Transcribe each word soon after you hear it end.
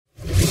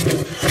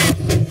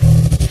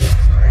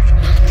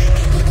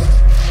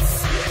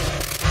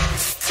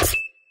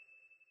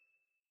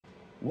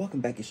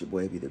Welcome back, it's your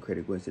boy, Be the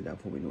Critic. Wednesday down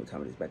before we know what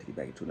time it is. About to get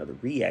back into another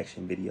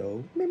reaction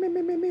video.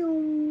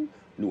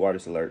 New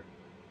artist alert.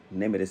 The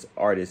name of this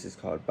artist is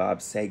called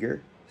Bob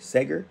Seger.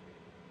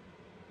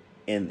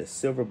 And the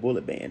Silver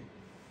Bullet Band.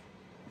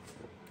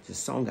 The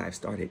song I've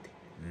started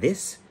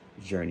this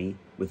journey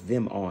with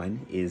them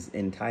on is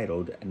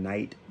entitled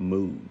Night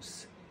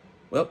Moves.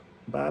 Well,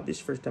 Bob, this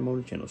is your first time on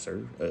the channel,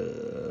 sir.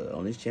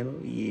 On this channel,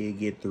 you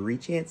get 3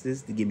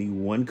 chances to give me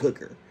 1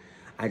 cooker.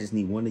 I just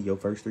need 1 of your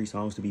first 3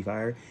 songs to be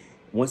fired.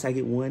 Once I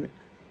get 1,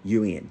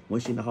 you're in.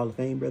 Once you're in the Hall of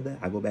Fame, brother,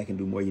 I go back and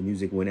do more of your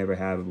music whenever,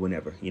 however,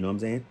 whenever. You know what I'm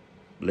saying?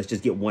 But let's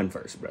just get 1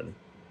 first, brother.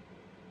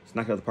 Let's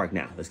knock it out of the park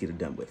now. Let's get it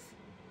done with.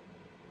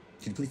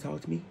 Could you please talk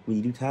to me? When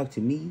you do talk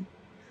to me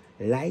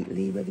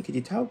lightly, brother, could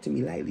you talk to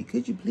me lightly?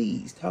 Could you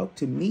please talk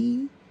to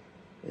me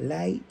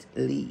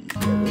lightly?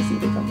 Let's see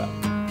what they're talking about.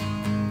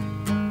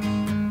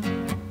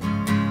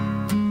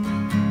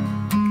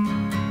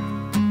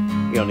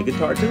 You on the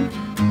guitar too?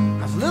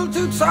 I was a little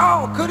too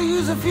tall, could've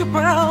used a few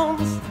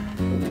pounds.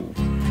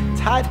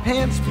 Tight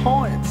pants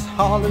points,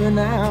 hollering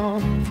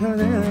out.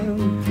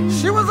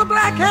 She was a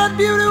black-haired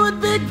beauty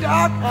with big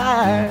dark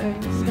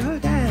eyes,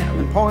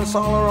 and points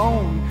all her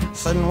own,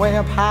 sitting way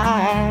up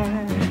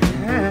high.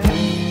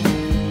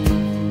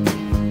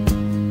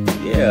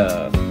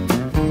 Yeah.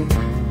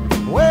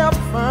 Way up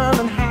firm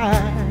and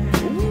high.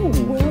 Ooh,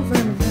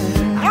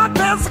 well, Out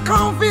past the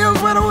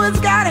cornfields where the woods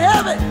got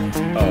heavy.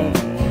 oh.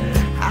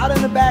 Out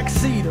in the back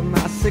seat of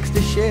my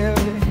 '60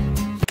 Chevy.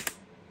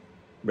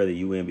 Brother,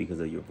 you win because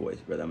of your voice,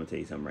 brother. I'm gonna tell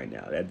you something right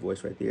now. That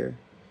voice right there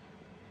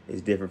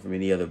is different from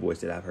any other voice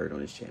that I've heard on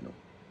this channel.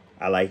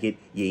 I like it.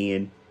 You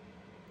in.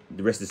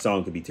 The rest of the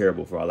song could be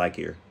terrible for all I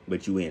care,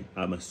 but you in.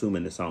 I'm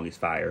assuming the song is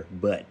fire,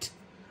 but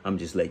I'm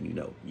just letting you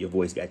know. Your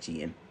voice got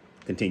you in.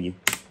 Continue.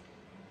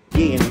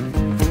 You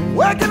in.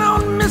 Working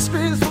on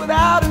mysteries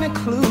without any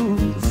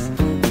clues.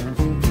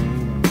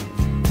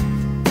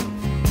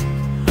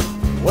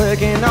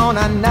 Working on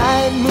a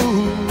night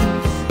moves.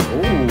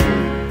 Ooh.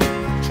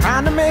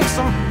 Trying to make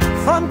some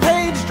front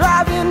page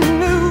driving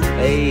news.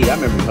 Hey, I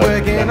remember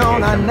working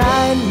on a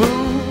night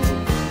moves.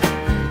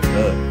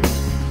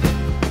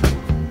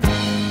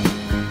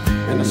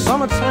 In the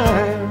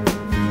summertime.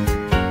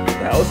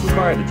 That was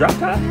required the drop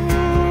top?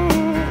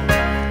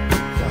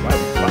 That might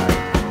be fire.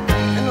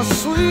 In the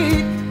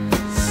sweet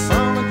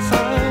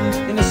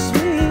summertime. In the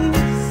sweet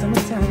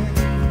summertime.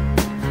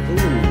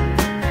 Ooh.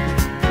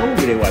 What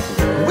movie they watching?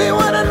 We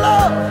weren't in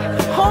love,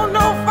 oh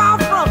no, far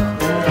from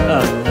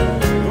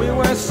it. We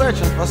weren't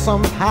searching for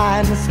some pie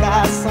in the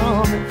sky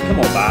summit. Come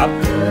on, Bob.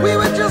 We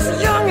were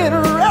just young and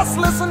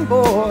restless and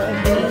bored,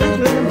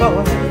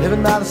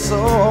 living by the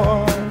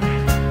sword.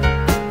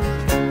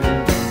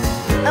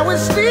 And we'd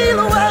steal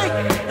away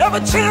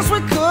every chance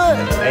we could.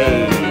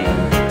 Hey.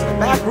 To the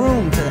back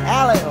room, to the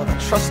alley, or the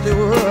trusty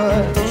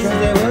wood.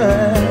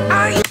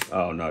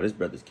 Oh no, this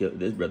brother's killed.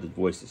 This brother's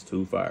voice is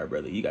too fire,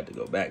 brother. You got to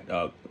go back,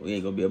 dog. We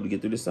ain't gonna be able to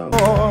get through this song.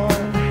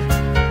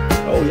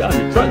 Oh, y'all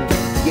in the trunk.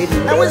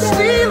 And we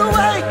steal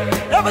away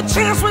every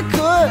chance we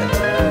could.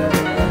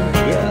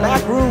 Yeah.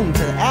 Back room, to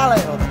the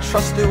alley, or the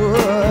trusty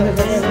wood.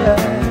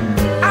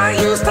 I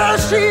used her,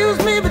 she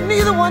used me, but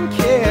neither one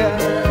cared.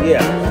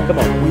 Yeah, come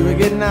on. We were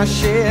getting our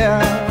share.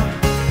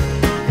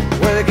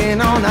 Working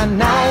on our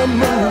night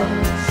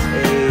moves.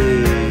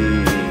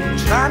 Hey.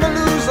 Trying to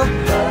lose the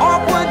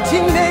awkward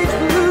teenage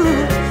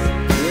blues.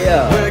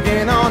 Yeah.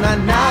 Working on our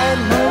night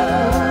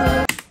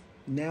moves.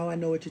 Now I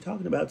know what you're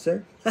talking about,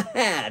 sir.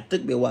 It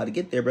took me a while to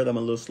get there, brother. I'm a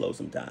little slow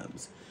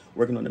sometimes.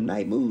 Working on them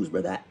night moves,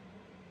 brother.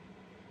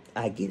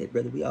 I get it,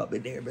 brother. We all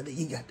been there, brother.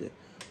 You got to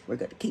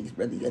work out the kinks,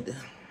 brother. You got to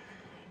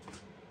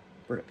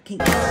work out the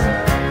kinks.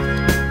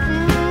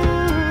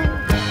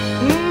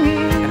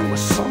 And it was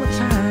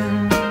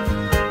summertime.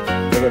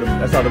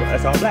 That's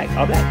all black.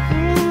 All black.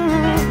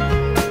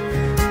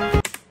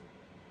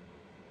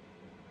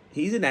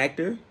 He's an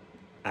actor.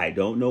 I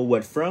don't know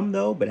what from,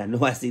 though, but I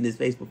know I've seen his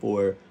face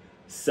before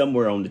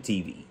somewhere on the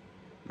TV.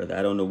 Brother,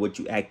 I don't know what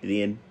you acted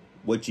in,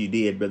 what you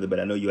did, brother, but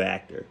I know you're an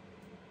actor.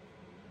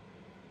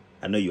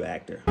 I know you're an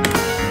actor.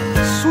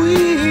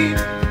 Sweet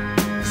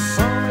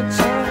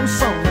summertime,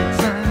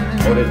 summertime.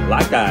 Oh, there's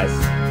locked eyes.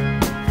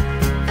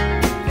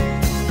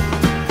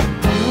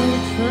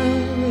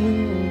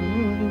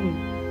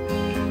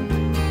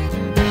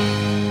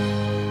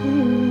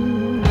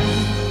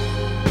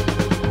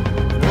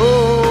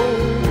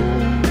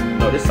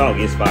 No, this song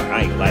is fire.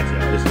 I ain't gonna lie to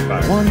y'all. This is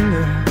fire.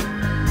 Wonder.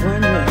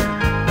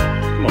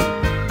 Come on.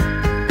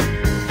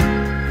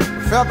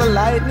 Felt the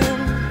lightning.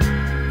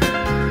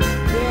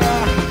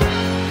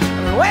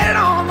 Yeah. Waited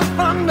on the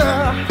thunder.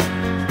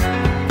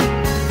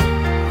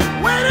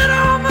 Waited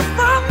on the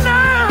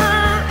thunder.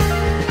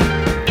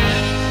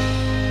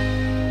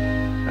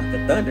 Not the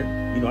thunder.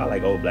 You know, I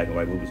like old black and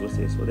white movies. What's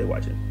this? What they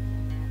watching?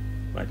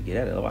 Might have to get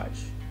at it to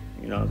watch.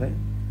 You know what I'm saying?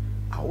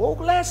 I woke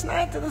last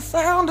night to the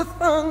sound of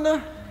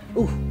thunder.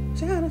 Ooh,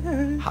 sound of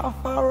thunder. How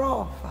far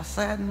off I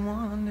sat and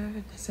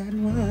wondered.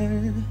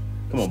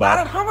 Come on,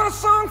 Started Bob. humming a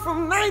song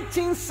from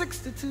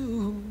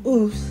 1962.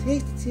 Ooh,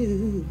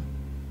 62.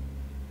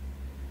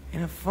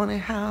 Ain't it funny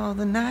how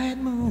the night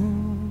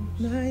moves?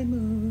 Night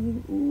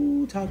moon.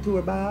 Ooh, talk to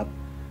her, Bob.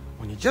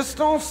 When you just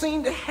don't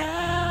seem to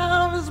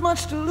have as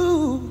much to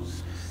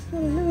lose.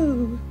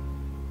 Ooh.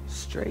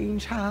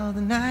 Strange how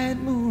the night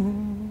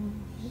moves.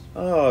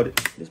 Oh,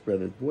 this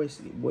brother's voice,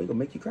 boy, gonna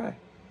make you cry.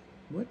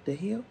 What the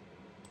hell?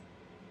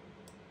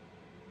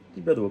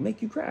 This brother will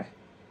make you cry.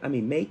 I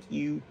mean, make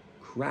you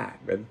cry,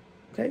 brother.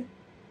 Okay?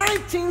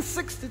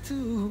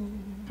 1962.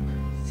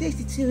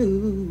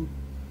 62.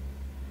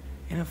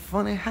 Ain't it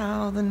funny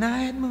how the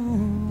night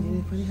moves? Ain't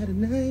it funny how the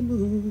night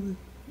moves?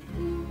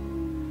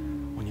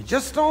 When you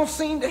just don't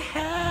seem to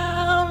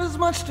have as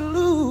much to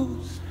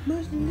lose.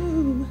 Much to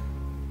lose.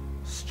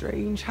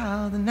 Strange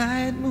how the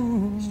night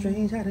moves.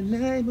 Strange how the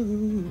night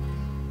moves.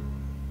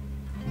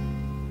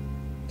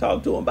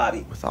 Talk to him,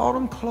 Bobby. With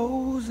autumn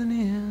closing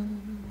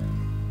in.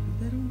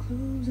 With autumn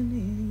closing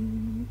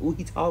in. Ooh,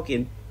 he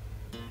talking.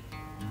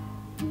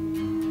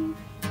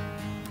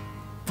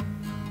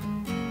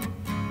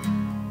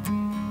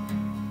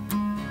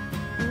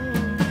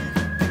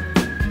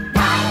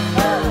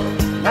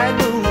 Night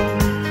moves.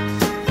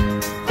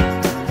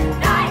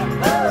 Night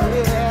moves.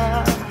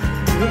 Yeah.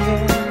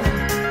 Yeah.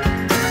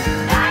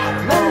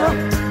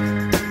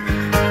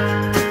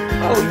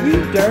 Oh, you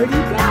dirty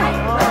guy.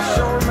 I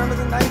sure remember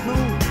the night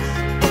moves.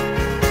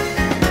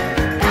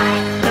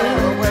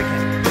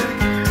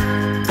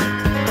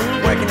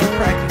 Working and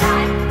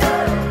practicing.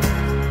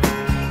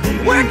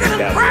 Working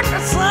and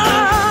practicing.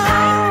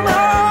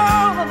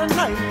 All of the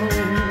night moves.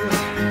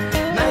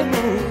 Night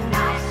moves.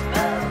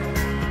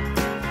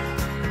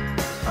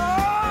 Oh,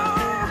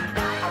 I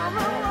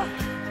remember.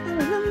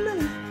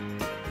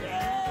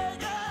 Yeah,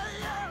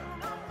 I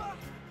remember.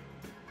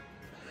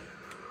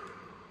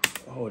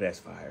 Oh, that's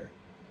fire.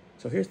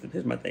 So here's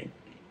my thing.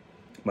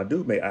 My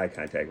dude made eye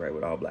contact, right,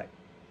 with all black.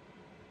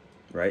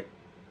 Right?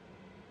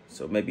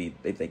 So maybe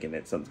they thinking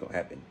that something's gonna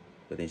happen.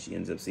 But then she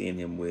ends up seeing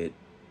him with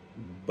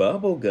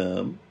bubble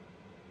gum.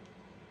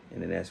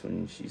 And then that's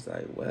when she's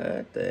like,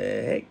 what the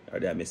heck? Or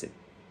did I miss it?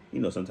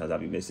 You know, sometimes I'll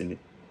be missing it.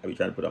 I'll be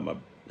trying to put on my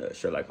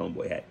Sherlock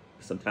Homeboy hat.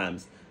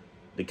 Sometimes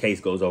the case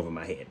goes over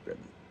my head, brother.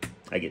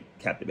 I get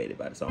captivated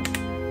by the song.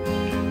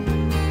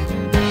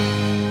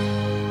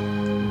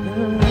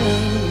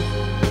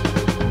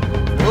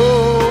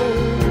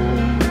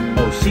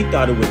 Oh, she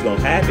thought it was gonna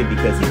happen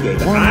because he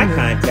gave her eye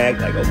contact.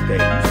 Like, okay, you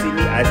see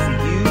me, I see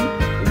you.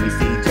 When we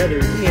see each other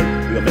again,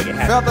 we're gonna make it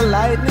happen. Felt the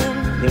lightning.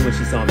 Then when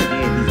she saw him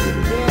again, he's with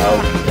it. Yeah.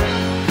 Oh,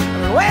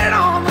 Waited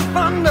on the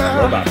thunder.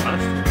 what about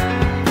monster?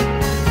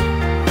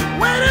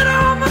 Waited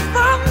on the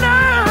thunder.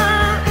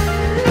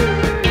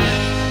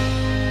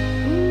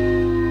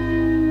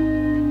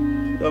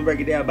 Don't break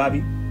it down,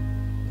 Bobby.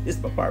 This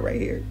is my part right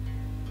here.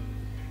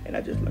 And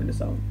I just learned the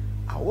song.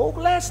 I woke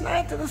last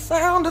night to the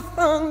sound of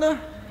thunder.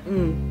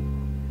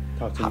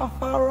 Talk to How me.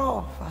 far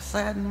off I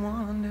sat and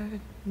wondered.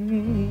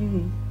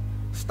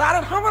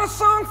 Started humming a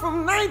song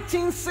from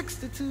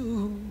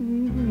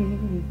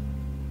 1962.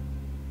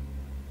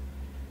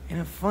 Ain't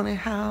it funny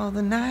how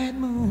the night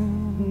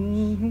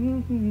moves?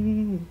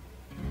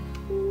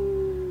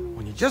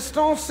 When you just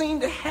don't seem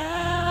to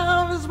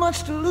have as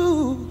much to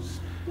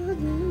lose.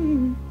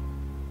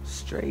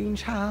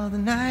 Strange how the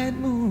night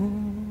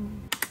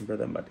moves.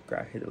 Brother, I'm about to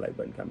cry. Hit the like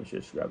button, comment,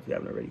 share, subscribe if you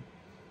haven't already.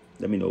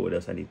 Let me know what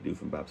else I need to do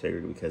from Bob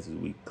Seger because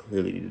we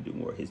clearly need to do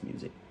more of his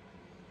music.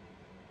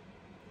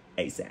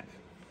 ASAP.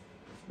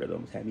 Brother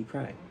almost had me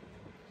crying.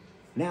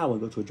 Now I want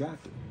to go to a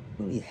drive-thru.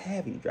 We don't even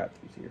have any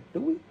drive-thrus here,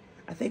 do we?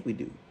 I think we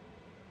do.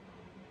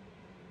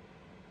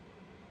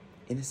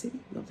 In the city?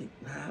 We don't think.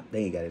 Nah,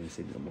 they ain't got it in the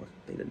city no more.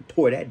 They done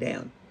tore that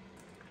down.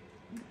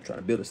 Trying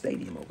to build a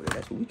stadium over there.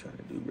 That's what we trying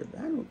to do, brother.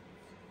 I don't.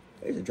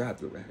 There's a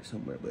drive-thru around here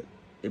somewhere, but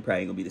it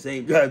probably ain't gonna be the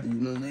same drive-thru. You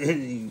know what I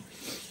mean?